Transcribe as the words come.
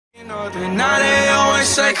Now they always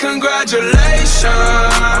say congratulations.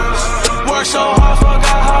 Work so hard,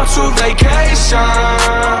 forgot how to vacation.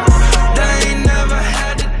 They ain't never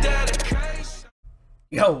had the dedication.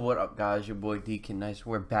 Yo, what up guys, your boy Deacon Nice.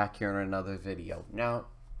 We're back here in another video. Now,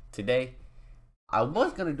 today, I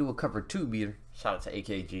was going to do a cover 2 beater. Shout out to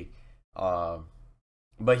AKG.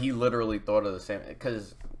 But he literally thought of the same,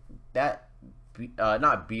 because that,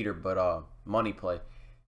 not beater, but money play.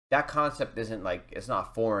 That concept isn't like, it's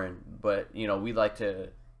not foreign, but you know, we like to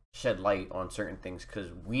shed light on certain things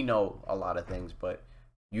because we know a lot of things, but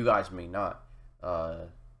you guys may not.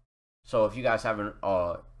 So if you guys haven't,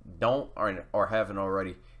 don't or haven't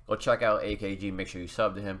already, go check out AKG. Make sure you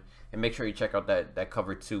sub to him, and make sure you check out that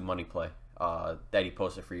cover 2 money play that he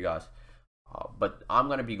posted for you guys. But I'm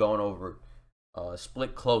gonna be going over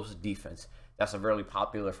split close defense. That's a really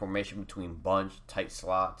popular formation between bunch, tight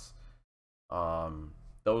slots.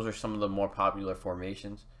 Those are some of the more popular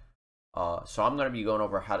formations. So I'm going to be going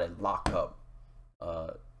over how to lock up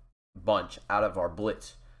bunch out of our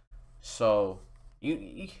blitz. So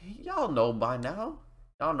y'all know by now.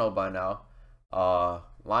 Linebacker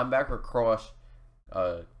cross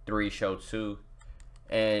 3 show 2.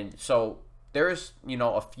 And so there's, you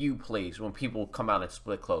know, a few plays when people come out and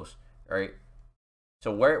split close, right?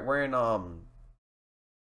 So we're in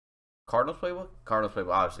Cardinals playbook? Cardinals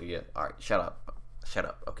playbook, obviously, yeah. All right, shut up,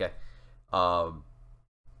 okay.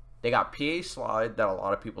 They got PA slide that a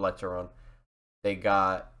lot of people like to run. They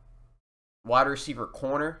got wide receiver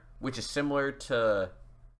corner, which is similar to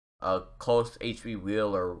a close HB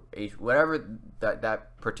wheel or whatever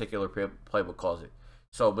that particular playbook calls it.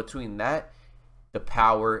 So between that, the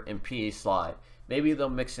power, and PA slide, maybe they'll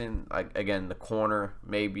mix in, like, again, the corner,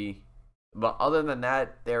 maybe. But other than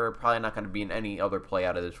that, they're probably not going to be in any other play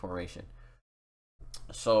out of this formation.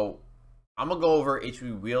 So I'm gonna go over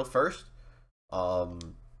HB wheel first. So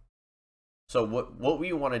what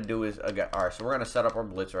we want to do is, again, all right. So we're gonna set up our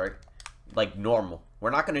blitz, right, like normal.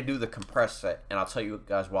 We're not gonna do the compressed set, and I'll tell you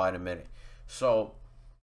guys why in a minute. So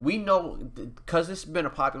we know, because this has been a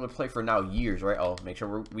popular play for now years, right? Oh, make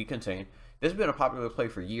sure we contain. This has been a popular play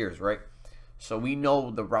for years, right? So we know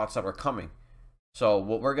the routes that are coming. So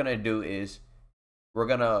what we're gonna do is we're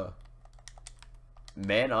gonna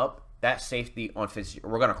man up that safety on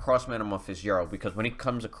Fitzgerald. We're gonna cross man him on Fitzgerald, because when he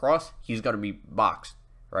comes across, he's gonna be boxed,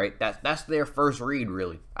 right? That's their first read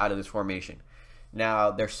really out of this formation. Now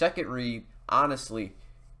their second read, honestly,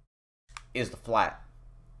 is the flat.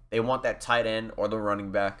 They want that tight end or the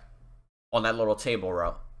running back on that little table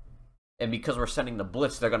route, and because we're sending the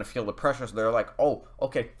blitz, they're gonna feel the pressure. So they're like, oh,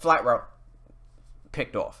 okay, flat route,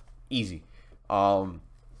 picked off, easy.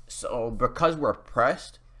 So because we're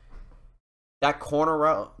pressed, that corner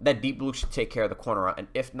route, that deep blue should take care of the corner route, and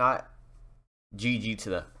if not, GG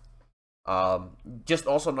to them. Just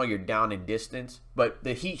also know you're down in distance, but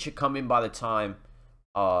the heat should come in by the time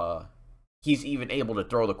he's even able to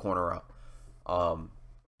throw the corner route.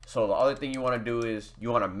 So the other thing you want to do is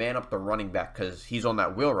you want to man up the running back, because he's on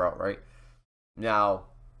that wheel route, right? Now,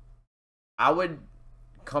 I would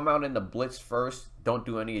come out in the blitz first. Don't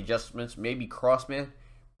do any adjustments. Maybe cross man,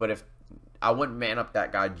 but if I wouldn't man up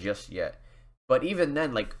that guy just yet. But even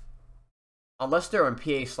then, like, unless they're on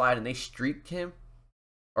PA slide and they streak him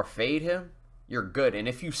or fade him, you're good. And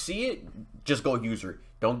if you see it, just go user.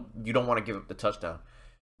 You don't want to give up the touchdown.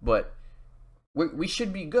 But we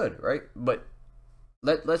should be good, right? But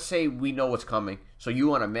let's say we know what's coming. So you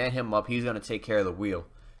want to man him up. He's going to take care of the wheel.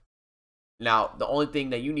 Now, the only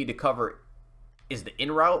thing that you need to cover is the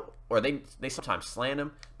in route, or they sometimes slant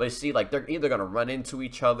him. But you see, like, they're either going to run into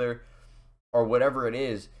each other or whatever it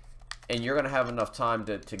is, and you're going to have enough time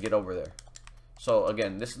to get over there. So,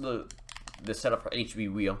 again, this is the setup for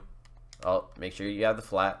HB wheel. Oh, make sure you have the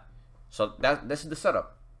flat. So, this is the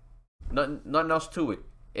setup. Nothing else to it.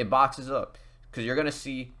 It boxes up. Because you're going to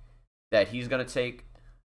see that he's going to take...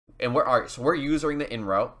 And all right, so we're using the in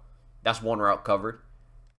route. That's one route covered.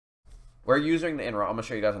 We're using the in route. I'm going to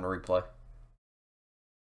show you guys on the replay.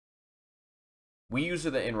 We use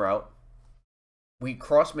the in route. We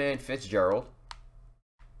cross man Fitzgerald.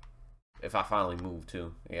 If I finally move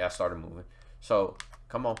too. Yeah, I started moving. So,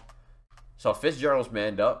 come on. So, Fitzgerald's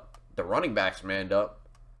manned up. The running back's manned up.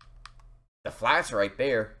 The flat's right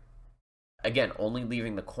there. Again, only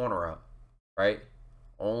leaving the corner out. Right?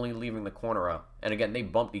 Only leaving the corner out. And again, they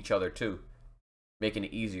bumped each other too, making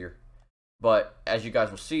it easier. But, as you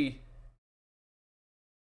guys will see,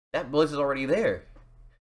 that blitz is already there.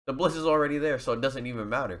 The blitz is already there, so it doesn't even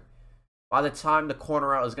matter. By the time the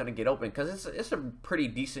corner out is going to get open, because it's a pretty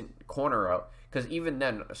decent corner out. Because even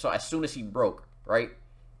then, so as soon as he broke, right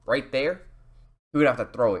there, he would have to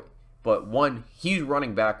throw it. But one, he's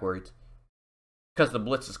running backwards because the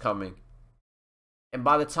blitz is coming. And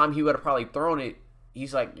by the time he would have probably thrown it,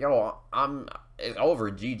 he's like, yo, it's over.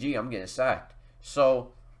 GG, I'm getting sacked.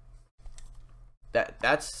 So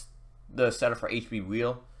that's the setup for HB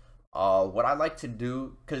wheel. What I like to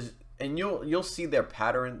do, and you'll see their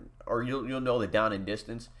pattern, or you'll know the down and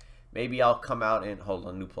distance. Maybe I'll come out and hold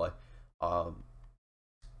on, new play.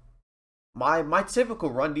 My typical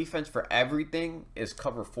run defense for everything is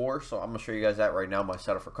cover 4, so I'm gonna show you guys that right now. My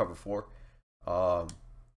setup for cover 4.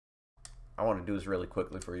 I want to do this really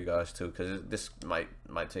quickly for you guys too, because this might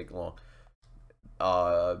take long.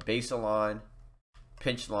 Base line,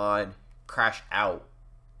 pinch line, crash out,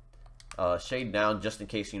 shade down just in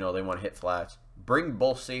case, you know, they want to hit flats. Bring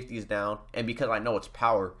both safeties down, and because I know it's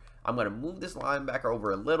power, I'm gonna move this linebacker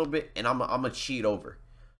over a little bit, and I'm gonna cheat over.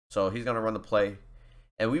 So he's gonna run the play,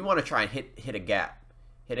 and we want to try and hit a gap,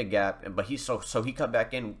 but he's so he cut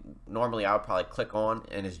back in. Normally I would probably click on,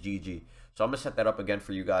 and it's GG. So I'm gonna set that up again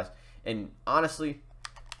for you guys. And honestly,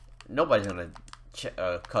 nobody's gonna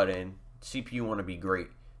cut in. CPU want to be great.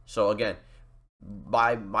 So again,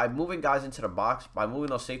 by moving guys into the box, by moving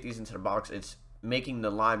those safeties into the box, it's making the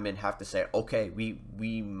linemen have to say, okay,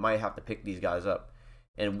 we might have to pick these guys up.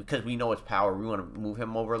 And because we know it's power, we want to move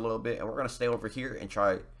him over a little bit, and we're gonna stay over here and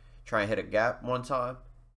try and hit a gap one time.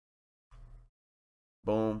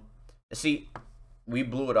 Boom. See, we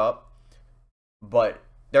blew it up, but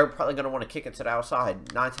they're probably gonna want to kick it to the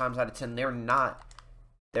outside. 9 times out of 10, they're not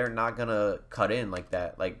gonna cut in like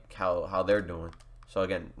that, like how they're doing. So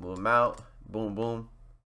again, move them out. Boom, boom.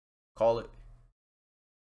 Call it.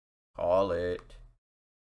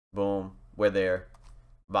 Boom. We're there.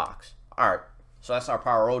 Box. All right. So that's our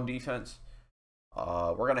power road defense.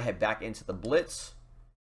 We're gonna head back into the blitz,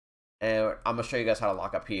 and I'm gonna show you guys how to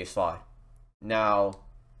lock up PA slide. Now,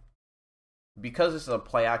 because this is a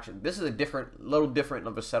play action, this is a little different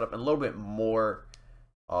of a setup and a little bit more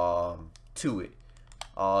to it.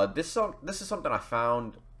 This is something I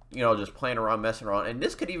found, you know, just playing around, messing around, and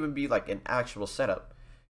this could even be like an actual setup.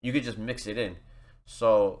 You could just mix it in.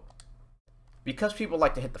 So because people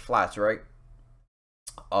like to hit the flats, right?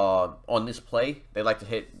 On this play, they like to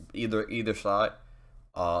hit either side.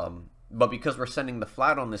 But because we're sending the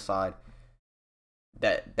flat on this side,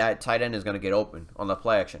 that tight end is going to get open on the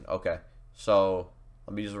play action. Okay, so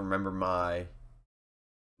let me just remember my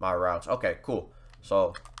routes. Okay, cool.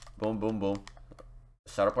 So boom, boom, boom.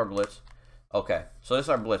 Set up our blitz. Okay, so this is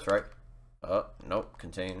our blitz, right? Nope,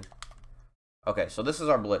 contain. Okay, so this is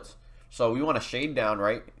our blitz. So we want to shade down,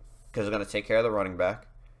 right? Because it's going to take care of the running back.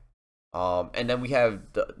 And then we have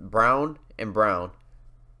the Brown and Brown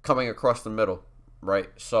coming across the middle, right?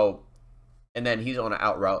 So, and then he's on an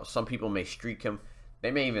out route. Some people may streak him.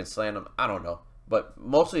 They may even slant him. I don't know. But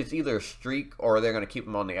mostly it's either a streak or they're going to keep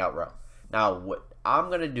him on the out route. Now, what I'm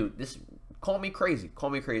going to do, call me crazy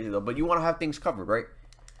though, but you want to have things covered, right?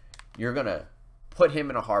 You're going to put him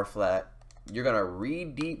in a hard flat. You're going to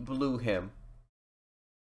re-deep blue him.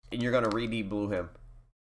 And you're going to re-deep blue him.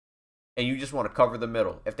 And you just want to cover the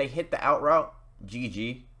middle. If they hit the out route,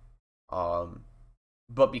 GG.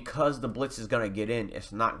 But because the blitz is going to get in,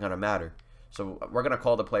 it's not going to matter. So we're going to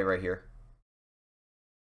call the play right here.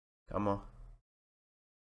 Come on.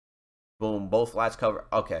 Boom. Both flats cover.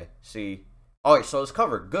 Okay. See. All right. So it's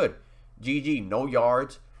covered. Good. GG. No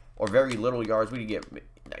yards or very little yards. What do you get?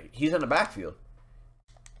 He's in the backfield.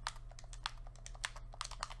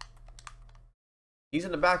 He's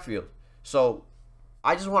in the backfield. So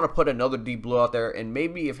I just want to put another deep blue out there, and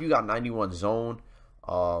maybe if you got 91 zone,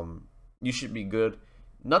 you should be good.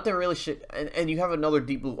 Nothing really should, and you have another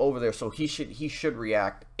deep blue over there, so he should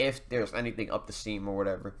react if there's anything up the seam or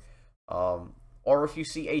whatever. Or if you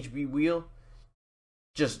see HB wheel,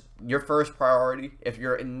 just your first priority, if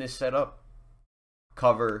you're in this setup,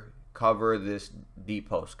 cover this deep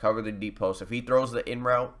post. Cover the deep post. If he throws the in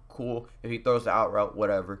route, cool. If he throws the out route,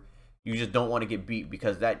 whatever. You just don't want to get beat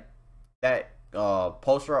because that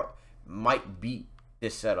post route might beat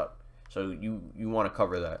this setup. So you want to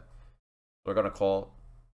cover that. We're going to call.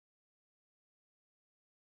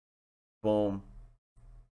 Boom.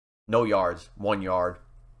 No yards. 1 yard.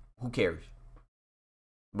 Who cares?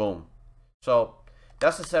 Boom. So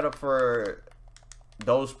that's the setup for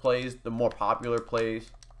those plays, the more popular plays.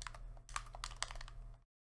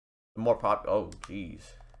 The more oh, jeez.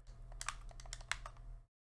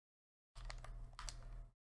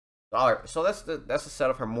 All right, so that's the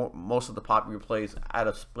setup for most of the popular plays out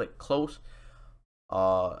of split close.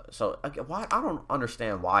 So again, why I don't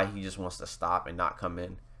understand why he just wants to stop and not come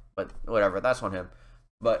in, but whatever, that's on him.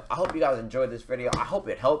 But I hope you guys enjoyed this video. I hope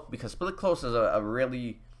it helped because split close is a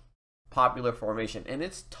really popular formation, and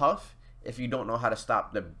it's tough if you don't know how to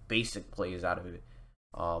stop the basic plays out of it.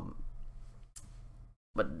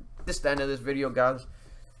 But this is the end of this video, guys.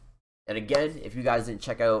 And again, if you guys didn't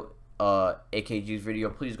check out AKG's video,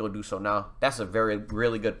 please go do so now. That's a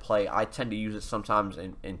really good play. I tend to use it sometimes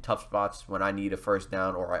in tough spots when I need a first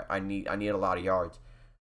down or I need a lot of yards.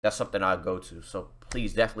 That's something I go to. So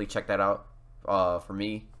please definitely check that out. For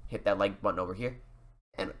me, hit that like button over here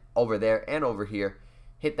and over there and over here.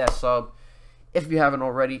 Hit that sub if you haven't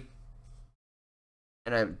already.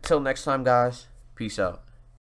 And until next time, guys, peace out.